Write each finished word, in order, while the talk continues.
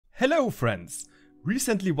Hello friends!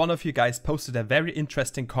 Recently one of you guys posted a very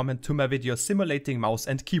interesting comment to my video simulating mouse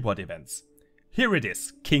and keyboard events. Here it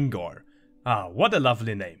is, Kingor. Ah, what a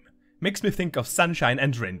lovely name. Makes me think of sunshine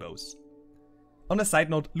and rainbows. On a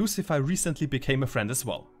side note, Lucifer recently became a friend as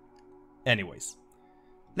well. Anyways,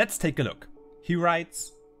 let's take a look. He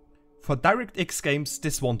writes, "For DirectX games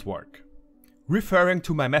this won't work," referring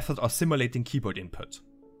to my method of simulating keyboard input.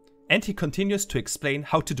 And he continues to explain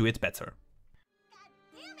how to do it better.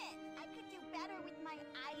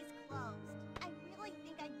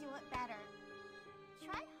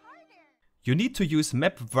 You need to use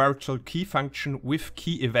map virtual key function with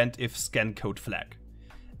key event if scan code flag.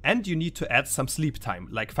 And you need to add some sleep time,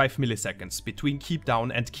 like 5 milliseconds, between key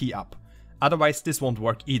down and key up. Otherwise this won't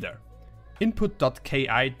work either.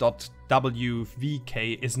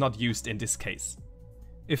 Input.ki.wvk is not used in this case.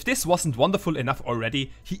 If this wasn't wonderful enough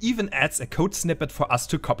already, he even adds a code snippet for us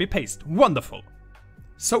to copy paste. Wonderful!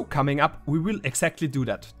 So coming up, we will exactly do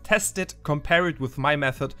that. Test it, compare it with my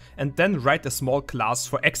method, and then write a small class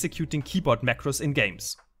for executing keyboard macros in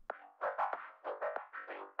games.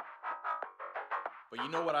 But you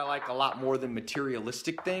know what I like a lot more than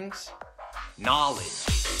materialistic things? Knowledge.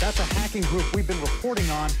 That's a hacking group we've been reporting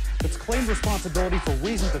on that's claimed responsibility for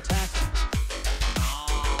recent attacks.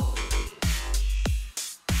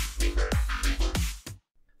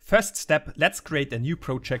 First step, let's create a new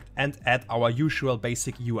project and add our usual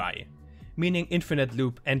basic UI, meaning infinite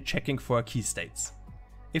loop and checking for key states.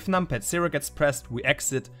 If numpad 0 gets pressed, we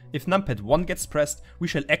exit. If numpad 1 gets pressed, we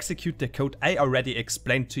shall execute the code I already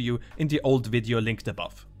explained to you in the old video linked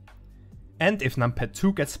above. And if numpad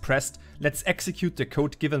 2 gets pressed, let's execute the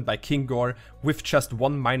code given by Kingor with just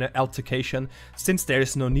one minor altercation, since there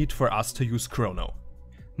is no need for us to use chrono.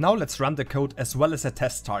 Now let's run the code as well as a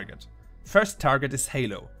test target. First target is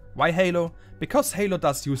Halo. Why Halo? Because Halo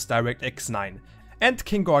does use DirectX 9, and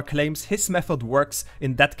Kingor claims his method works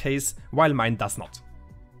in that case, while mine does not.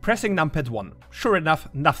 Pressing numpad 1, sure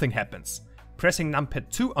enough, nothing happens. Pressing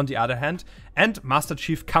numpad 2 on the other hand, and Master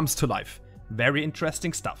Chief comes to life. Very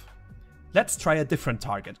interesting stuff. Let's try a different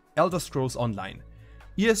target, Elder Scrolls Online.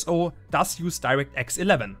 ESO does use DirectX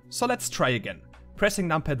 11, so let's try again. Pressing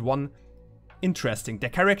numpad 1, interesting, the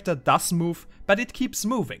character does move, but it keeps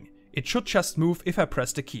moving. It should just move if I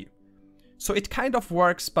press the key. So it kind of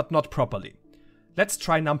works, but not properly. Let's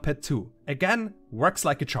try numpad 2. Again, works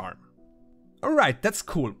like a charm. Alright, that's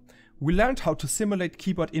cool. We learned how to simulate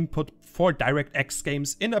keyboard input for DirectX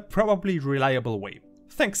games in a probably reliable way.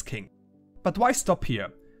 Thanks, King. But why stop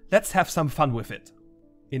here? Let's have some fun with it.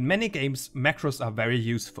 In many games, macros are very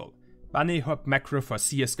useful. Bunny hop macro for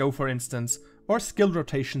CSGO for instance, or skill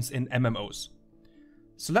rotations in MMOs.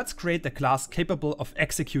 So let's create a class capable of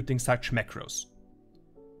executing such macros.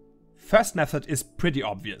 First method is pretty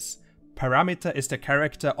obvious. Parameter is the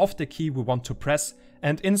character of the key we want to press,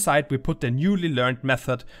 and inside we put the newly learned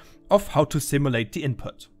method of how to simulate the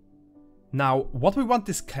input. Now, what we want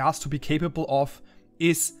this class to be capable of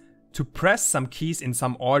is to press some keys in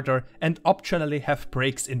some order and optionally have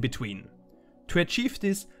breaks in between. To achieve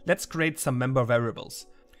this, let's create some member variables.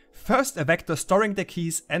 First a vector storing the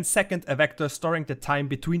keys and second a vector storing the time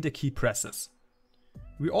between the key presses.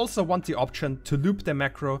 We also want the option to loop the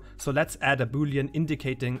macro, so let's add a boolean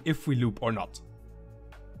indicating if we loop or not.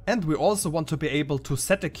 And we also want to be able to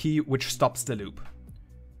set a key which stops the loop.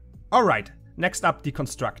 Alright, next up the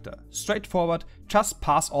constructor. Straightforward, just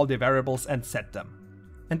pass all the variables and set them.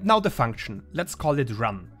 And now the function, let's call it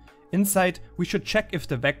run. Inside we should check if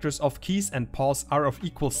the vectors of keys and pause are of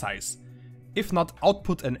equal size. If not,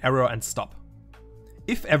 output an error and stop.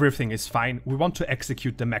 If everything is fine, we want to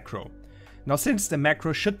execute the macro. Now since the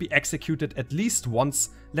macro should be executed at least once,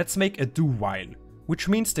 let's make a do while, which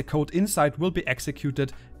means the code inside will be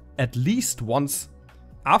executed at least once,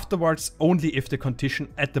 afterwards only if the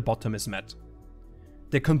condition at the bottom is met.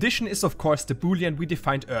 The condition is of course the boolean we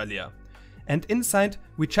defined earlier, and inside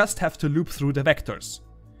we just have to loop through the vectors.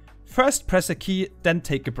 First press a key, then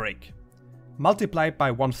take a break. Multiply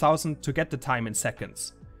by 1000 to get the time in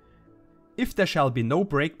seconds. If there shall be no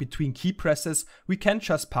break between key presses, we can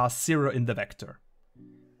just pass 0 in the vector.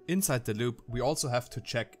 Inside the loop, we also have to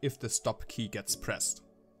check if the stop key gets pressed.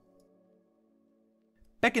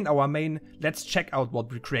 Back in our main, let's check out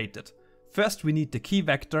what we created. First we need the key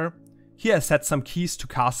vector. Here I set some keys to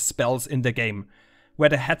cast spells in the game, where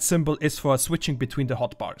the head symbol is for switching between the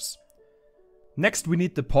hotbars. Next we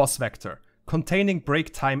need the pause vector, containing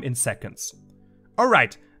break time in seconds.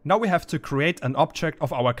 Alright, now we have to create an object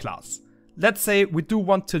of our class. Let's say we do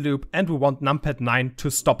want to loop and we want numpad 9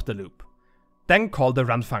 to stop the loop. Then call the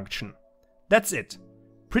run function. That's it.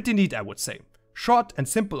 Pretty neat I would say. Short and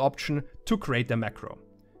simple option to create a macro.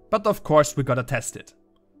 But of course we gotta test it.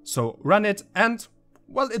 So run it and,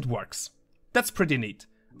 well, it works. That's pretty neat.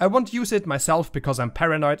 I won't use it myself because I'm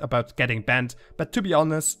paranoid about getting banned, but to be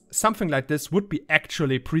honest, something like this would be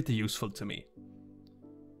actually pretty useful to me.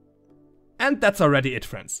 And that's already it,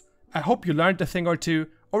 friends. I hope you learned a thing or two,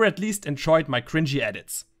 or at least enjoyed my cringy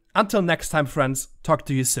edits. Until next time, friends, talk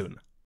to you soon.